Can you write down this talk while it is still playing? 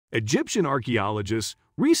Egyptian archaeologists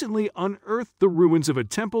recently unearthed the ruins of a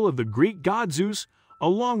temple of the Greek god Zeus,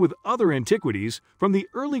 along with other antiquities from the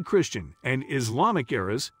early Christian and Islamic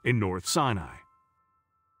eras in North Sinai.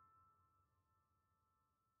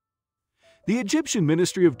 The Egyptian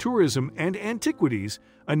Ministry of Tourism and Antiquities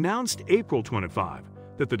announced April 25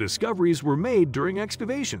 that the discoveries were made during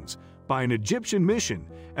excavations by an Egyptian mission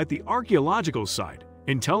at the archaeological site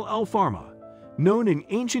in el-Farma, known in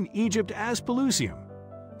ancient Egypt as Pelusium.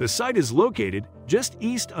 The site is located just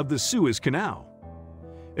east of the Suez Canal.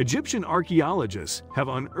 Egyptian archaeologists have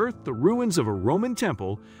unearthed the ruins of a Roman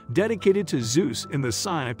temple dedicated to Zeus in the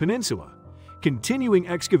Sinai Peninsula, continuing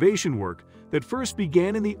excavation work that first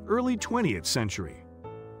began in the early 20th century.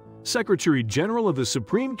 Secretary General of the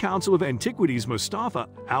Supreme Council of Antiquities Mustafa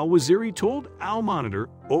al-Waziri told Al-Monitor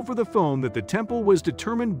over the phone that the temple was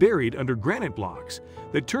determined buried under granite blocks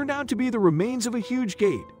that turned out to be the remains of a huge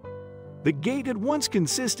gate. The gate had once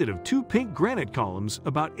consisted of two pink granite columns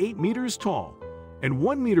about 8 meters tall and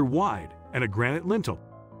 1 meter wide and a granite lintel.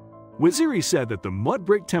 Waziri said that the mud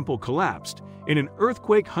brick temple collapsed in an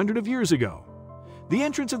earthquake hundreds of years ago. The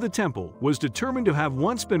entrance of the temple was determined to have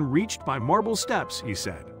once been reached by marble steps, he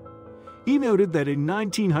said. He noted that in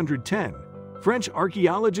 1910, French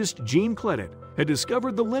archaeologist Jean Clédet had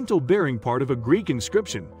discovered the lintel-bearing part of a Greek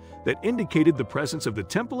inscription that indicated the presence of the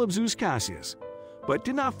temple of Zeus Cassius, but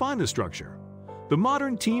did not find the structure. The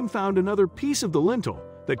modern team found another piece of the lintel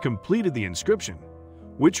that completed the inscription,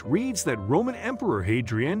 which reads that Roman Emperor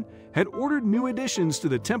Hadrian had ordered new additions to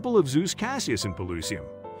the temple of Zeus Cassius in Pelusium,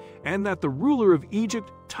 and that the ruler of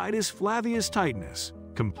Egypt, Titus Flavius Titanus,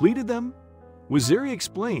 completed them. Waziri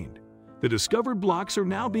explained, the discovered blocks are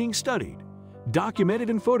now being studied,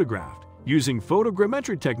 documented and photographed using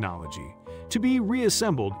photogrammetric technology to be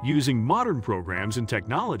reassembled using modern programs and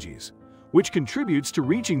technologies, which contributes to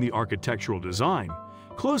reaching the architectural design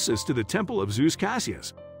closest to the temple of Zeus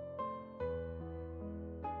Cassius.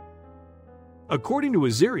 According to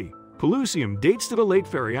Waziri, Pelusium dates to the late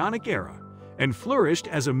Pharaonic era and flourished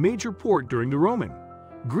as a major port during the Roman,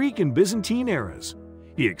 Greek, and Byzantine eras.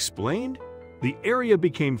 He explained, the area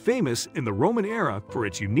became famous in the Roman era for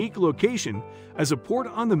its unique location as a port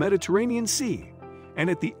on the Mediterranean Sea and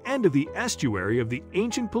at the end of the estuary of the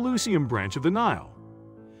ancient Pelusium branch of the Nile.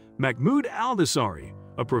 Mahmoud al-Dosari,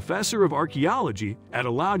 a professor of archaeology at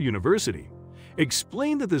Al-Aud University,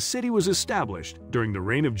 explained that the city was established during the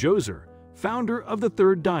reign of Djoser, founder of the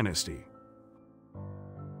Third Dynasty.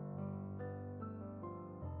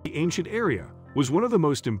 The ancient area was one of the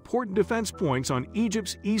most important defense points on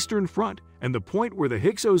Egypt's eastern front and the point where the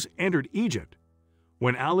Hyksos entered Egypt.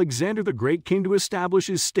 When Alexander the Great came to establish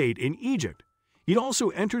his state in Egypt, he also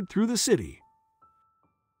entered through the city.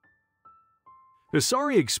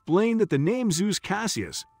 Dosari explained that the name Zeus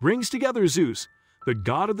Cassius brings together Zeus, the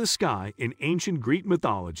god of the sky in ancient Greek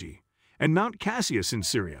mythology, and Mount Cassius in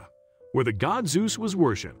Syria, where the god Zeus was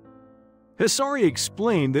worshipped. Dosari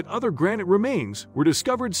explained that other granite remains were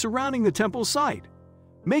discovered surrounding the temple site,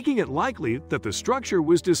 making it likely that the structure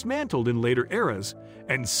was dismantled in later eras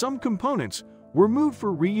and some components were moved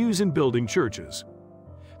for reuse in building churches.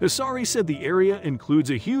 Dosari said the area includes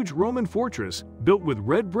a huge Roman fortress built with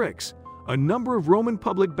red bricks, a number of Roman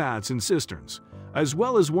public baths and cisterns, as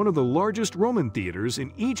well as one of the largest Roman theaters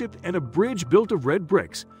in Egypt and a bridge built of red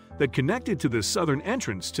bricks that connected to the southern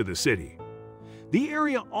entrance to the city. The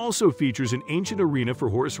area also features an ancient arena for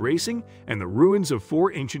horse racing and the ruins of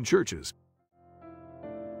 4 ancient churches.